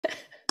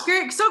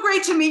Great, so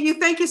great to meet you.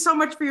 Thank you so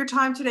much for your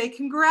time today.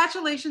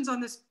 Congratulations on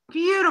this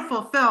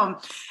beautiful film.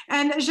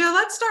 And Gilles,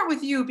 let's start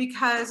with you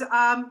because,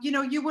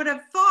 you would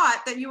have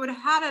thought that you would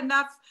have had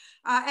enough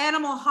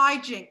animal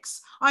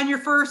hijinks on your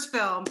first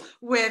film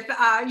with,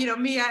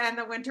 Mia and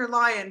the Winter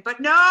Lion. But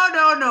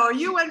no,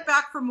 you went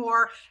back for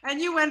more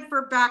and you went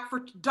back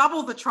for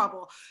double the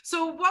trouble.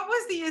 So what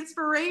was the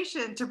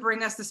inspiration to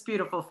bring us this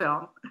beautiful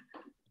film?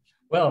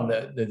 Well,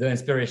 the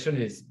inspiration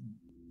is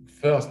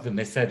first the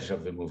message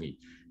of the movie,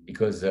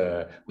 because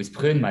with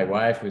Prune, my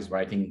wife, who is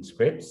writing the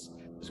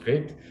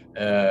script,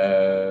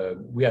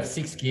 we have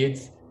 6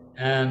 kids,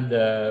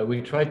 and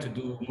we try to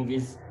do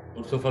movies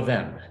also for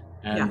them,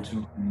 and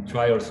to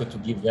try also to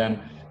give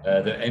them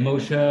the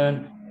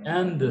emotion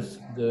and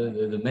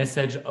the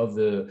message of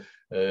the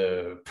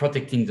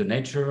protecting the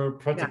nature,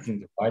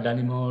 protecting the wild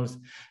animals,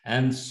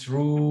 and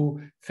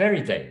through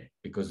fairy tale,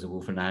 because the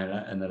Wolf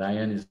and the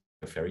Lion is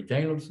a fairy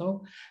tale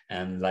also,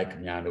 and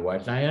like Mia and the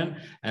White Lion.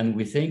 And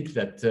we think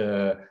that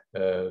to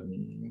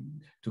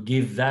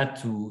give that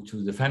to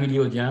the family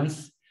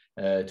audience,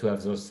 to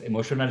have those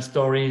emotional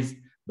stories,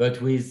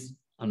 but with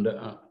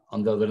under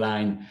the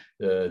line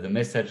the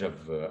message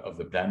of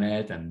the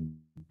planet, and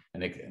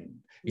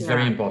it's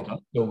very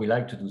important. So we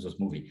like to do those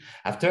movies.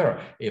 After,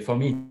 for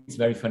me, it's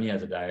very funny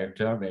as a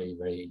director, very,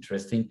 very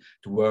interesting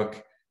to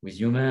work with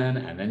human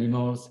and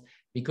animals,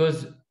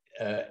 because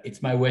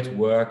it's my way to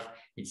work.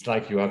 It's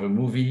like you have a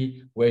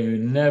movie where you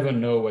never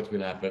know what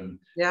will happen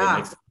the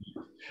next week.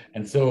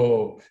 And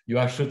so you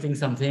are shooting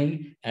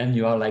something and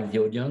you are like the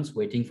audience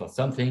waiting for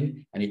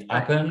something, and it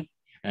happened.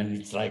 And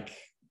it's like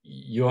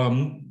you are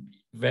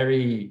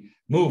very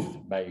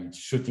moved by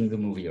shooting the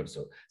movie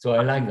also. So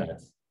I like that.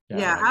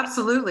 Yeah,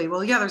 absolutely.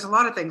 Well, there's a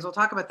lot of things. We'll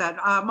talk about that.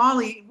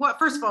 Molly,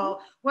 first of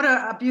all, what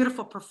a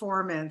beautiful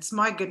performance.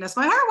 My goodness,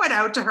 my heart went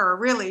out to her,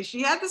 really.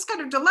 She had this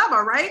kind of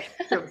dilemma, right?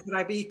 Should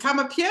I become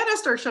a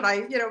pianist or should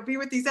I, be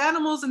with these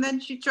animals? And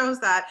then she chose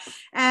that.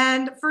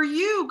 And for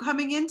you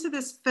coming into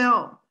this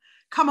film,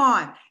 come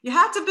on, you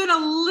have to have been a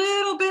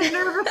little bit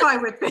nervous, I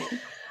would think.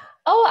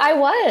 Oh, I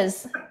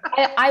was.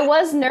 I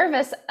was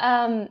nervous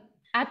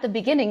at the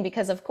beginning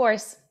because, of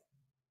course,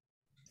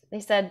 they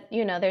said,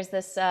 there's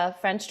this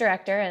French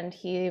director and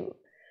he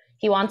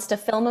wants to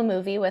film a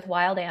movie with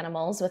wild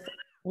animals, with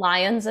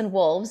lions and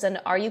wolves.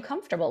 And are you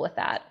comfortable with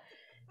that?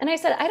 And I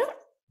said, I don't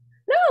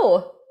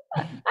know.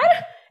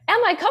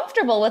 Am I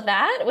comfortable with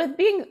that? With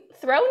being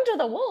thrown to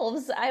the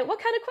wolves? What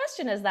kind of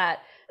question is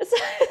that? I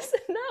said,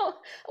 no.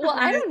 Well,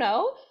 I don't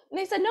know. And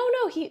they said, no,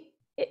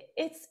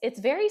 it's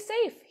very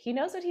safe. He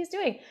knows what he's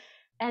doing.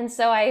 And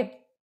so I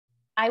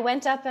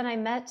went up and I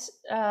met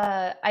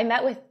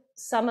with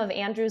some of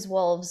Andrew's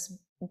wolves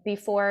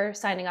before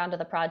signing on to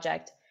the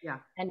project. Yeah.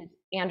 And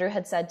Andrew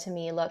had said to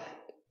me, look,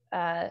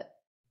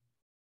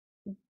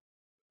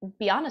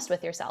 be honest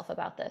with yourself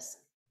about this.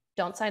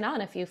 Don't sign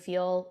on if you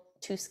feel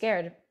too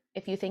scared,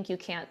 if you think you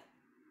can't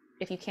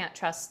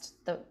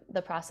trust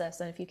the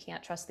process, and if you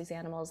can't trust these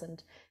animals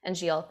and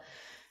Gilles.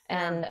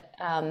 And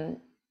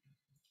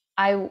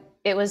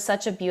it was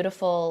such a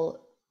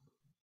beautiful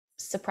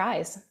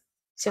surprise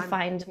to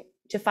find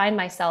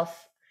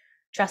myself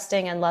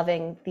trusting and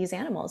loving these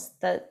animals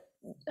that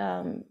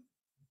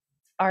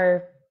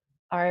are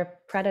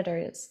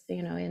predators,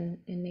 in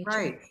nature.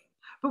 Right.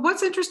 But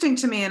what's interesting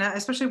to me, and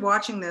especially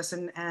watching this,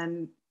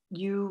 and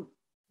you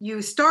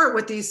start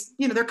with these,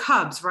 they're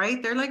cubs,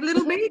 right? They're like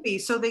little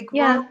babies, so they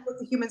grow up with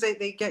the humans.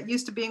 They get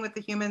used to being with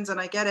the humans,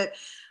 and I get it.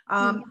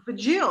 But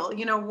Gilles,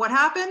 what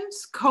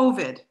happens?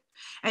 COVID.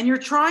 And you're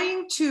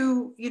trying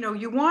to, you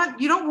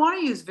don't want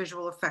to use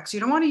visual effects. You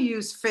don't want to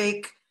use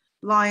fake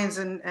lions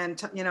and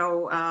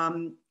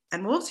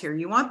wolves here.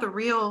 You want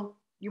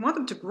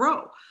them to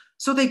grow.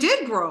 So they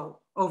did grow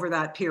over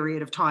that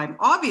period of time,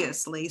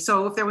 obviously.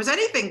 So if there was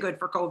anything good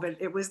for COVID,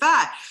 it was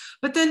that.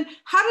 But then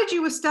how did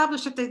you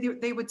establish that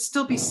they would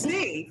still be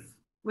safe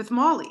with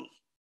Molly?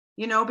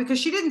 Because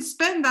she didn't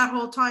spend that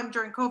whole time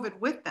during COVID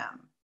with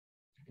them.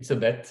 It's a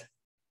bet.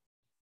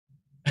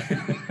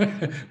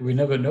 We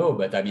never know,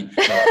 but I mean,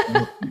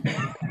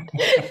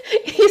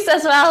 he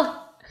says,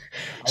 well,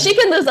 she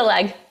can lose a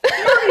leg.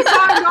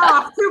 Signed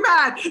off. Too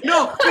bad.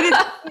 No,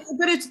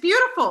 but it's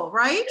beautiful,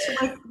 right?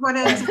 Like what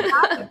ends up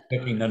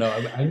happening. No.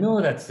 I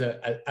know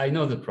that I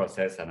know the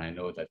process, and I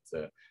know that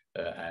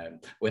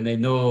when they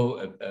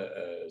know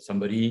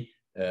somebody,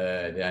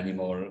 the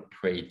animal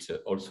create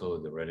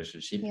also the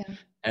relationship,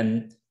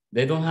 and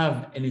they don't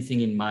have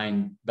anything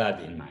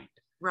bad in mind.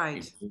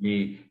 Right.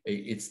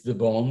 It's the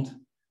bond,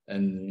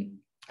 and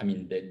I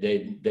mean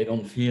they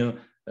don't feel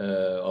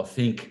or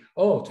think,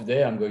 oh,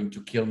 today I'm going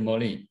to kill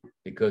Molly,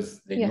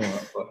 because they know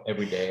her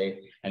every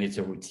day and it's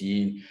a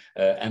routine,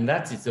 and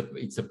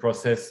it's a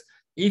process.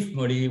 If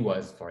Molly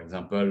was, for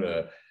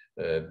example,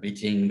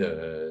 beating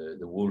the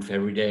wolf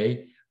every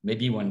day,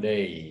 maybe one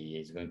day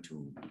he's going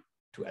to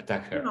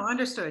attack her. No,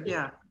 understood.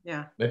 Yeah.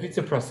 But it's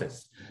a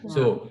process.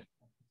 So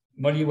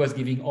Molly was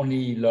giving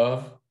only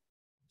love,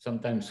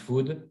 sometimes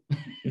food.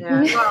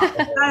 Yeah, well,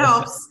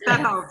 that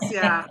helps.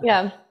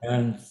 Yeah.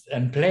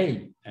 And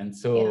play. And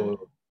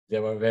so they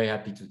were very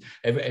happy to.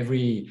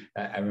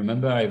 I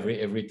remember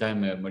every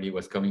time Molly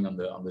was coming on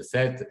the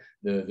set,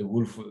 the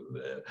wolf,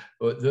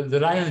 the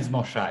lion is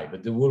more shy,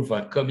 but the wolf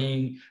were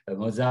coming,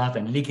 Mozart,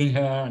 and licking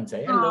her and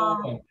say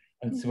hello,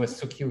 and it was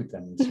so cute,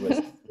 and she was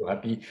so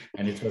happy,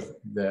 and it was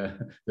the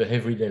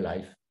everyday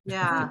life.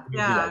 Yeah,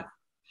 yeah.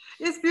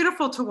 It's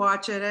beautiful to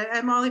watch it.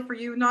 And Molly, for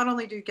you, not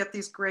only do you get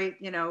these great,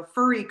 you know,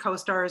 furry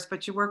co-stars,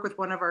 but you work with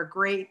one of our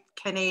great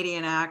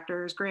Canadian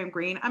actors, Graham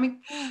Greene. I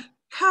mean,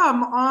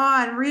 come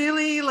on,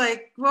 really?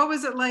 Like, what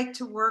was it like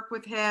to work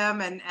with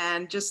him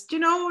and just, you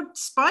know,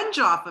 sponge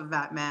off of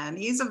that man?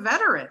 He's a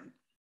veteran.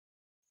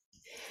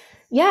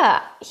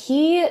 Yeah,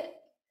 he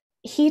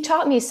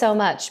taught me so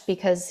much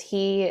because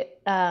he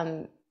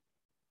has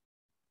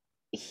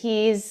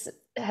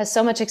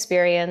so much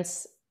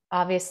experience.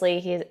 Obviously,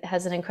 he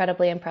has an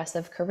incredibly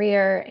impressive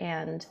career,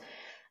 and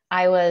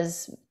I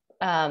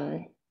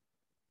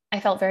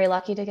felt very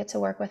lucky to get to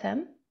work with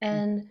him.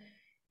 And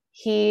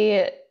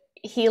he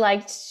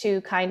liked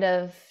to kind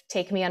of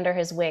take me under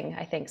his wing.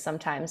 I think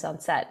sometimes on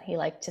set, he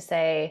liked to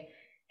say,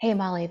 "Hey,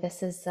 Molly,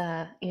 this is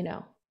you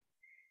know,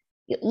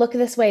 look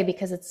this way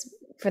because it's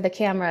for the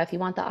camera. If you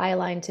want the eye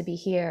line to be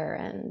here,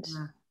 and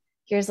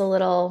here's a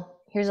little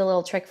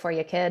trick for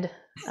you, kid."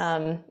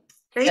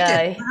 Fake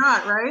it,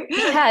 not right?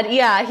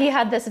 He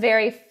had this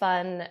very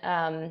fun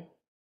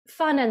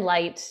and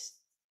light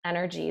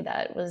energy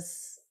that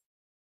was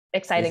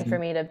exciting for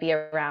me to be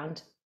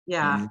around.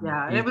 Yeah,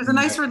 yeah. And it was a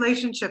nice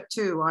relationship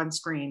too on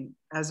screen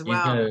as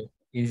well.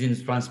 It's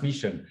in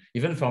transmission.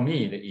 Even for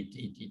me,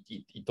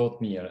 it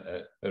taught me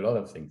a lot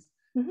of things.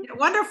 Yeah,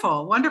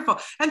 wonderful, wonderful.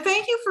 And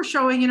thank you for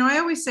showing, you know, I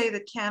always say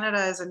that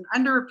Canada is an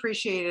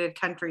underappreciated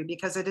country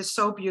because it is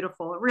so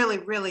beautiful. It really,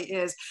 really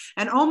is.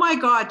 And oh my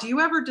God, do you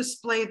ever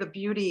display the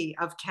beauty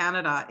of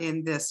Canada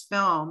in this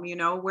film, you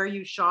know, where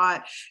you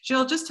shot?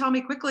 Jill, just tell me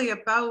quickly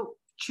about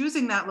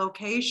choosing that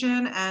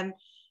location and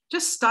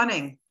just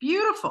stunning,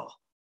 beautiful.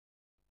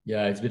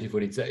 Yeah, it's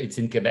beautiful. It's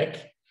in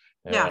Quebec.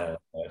 Yeah.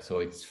 So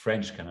it's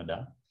French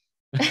Canada.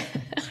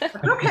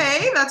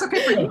 Okay, that's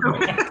okay for you.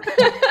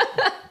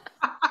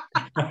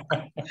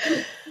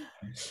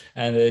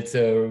 And it's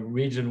a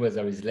region where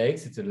there is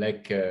lakes. It's a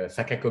lake,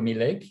 Sakakomi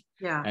Lake.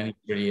 Yeah. And it's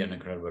really an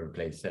incredible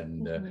place.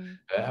 And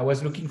I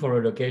was looking for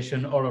a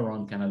location all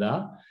around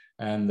Canada,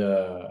 and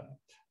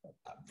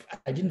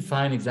I didn't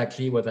find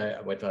exactly what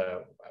I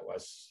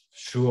was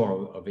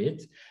sure of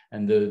it.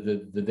 And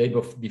the day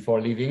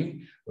before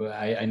leaving,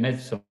 I met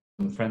some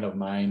friend of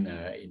mine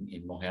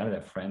in Montreal.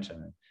 They're French,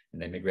 and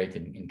they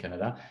migrated in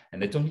Canada,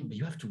 and they told me,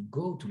 you have to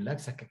go to Lac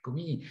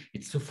Sakakomi.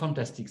 It's so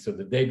fantastic. So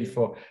the day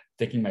before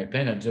taking my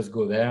plane, I just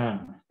go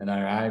there, and I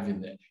arrive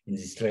in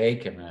this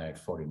lake, and I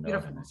fall in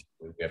love, and I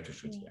said, we have to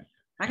shoot here.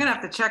 I'm gonna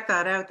have to check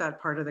that out,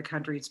 that part of the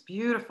country. It's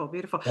beautiful,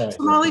 beautiful. Yeah,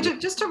 so Molly,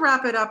 just to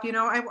wrap it up, you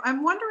know,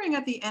 I'm wondering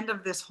at the end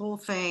of this whole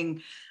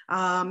thing,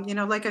 you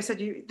know, like I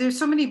said, there's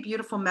so many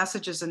beautiful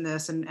messages in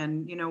this,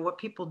 and you know, what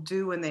people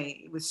do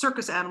with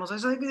circus animals. I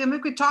was like, we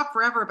could talk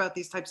forever about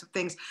these types of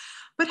things,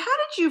 but how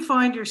did you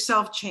find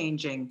yourself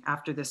changing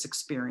after this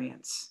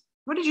experience?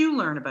 What did you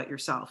learn about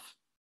yourself?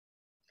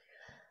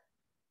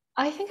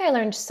 I think I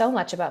learned so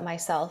much about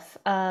myself.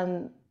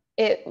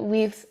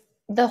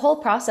 The whole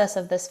process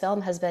of this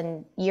film has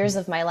been years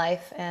of my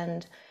life,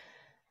 and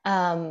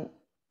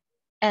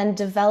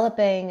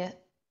developing.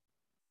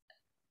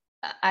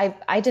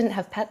 I didn't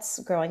have pets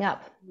growing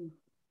up.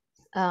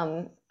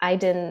 I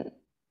didn't,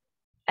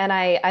 and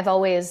I've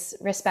always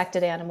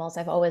respected animals.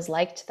 I've always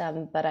liked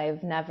them, but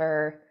I've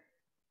never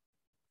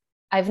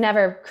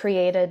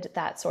created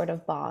that sort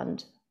of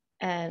bond.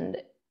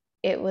 And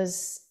it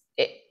was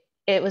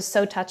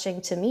so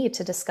touching to me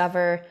to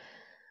discover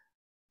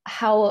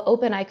how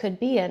open I could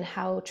be and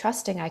how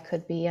trusting I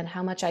could be and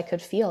how much I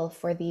could feel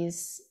for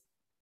these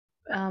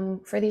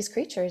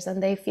creatures,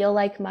 and they feel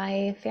like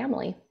my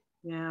family.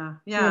 Yeah,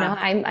 yeah. You know,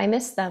 I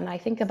miss them. I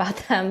think about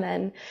them,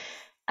 and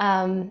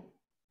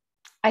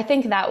I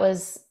think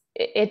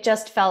it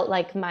just felt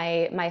like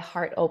my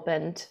heart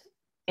opened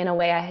in a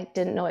way I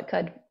didn't know it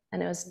could,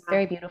 and it was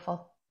very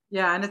beautiful.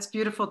 Yeah, and it's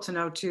beautiful to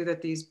know too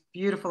that these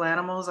beautiful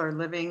animals are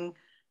living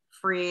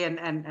free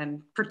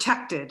and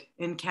protected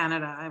in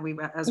Canada,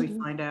 as we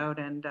find out,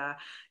 and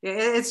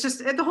it's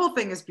just the whole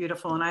thing is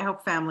beautiful, and I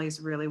hope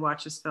families really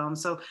watch this film.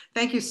 So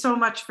thank you so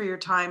much for your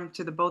time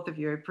to the both of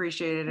you. I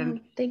appreciate it, and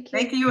thank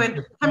you,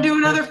 and come do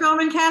another film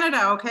in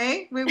Canada,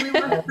 okay? We will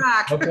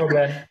back. No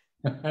problem.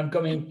 I'm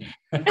coming.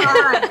 All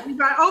right, you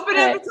got open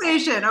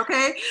invitation,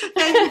 okay?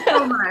 Thank you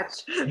so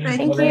much. Thank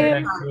you.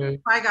 Thank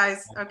you. Bye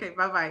guys. Okay,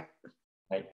 bye-bye.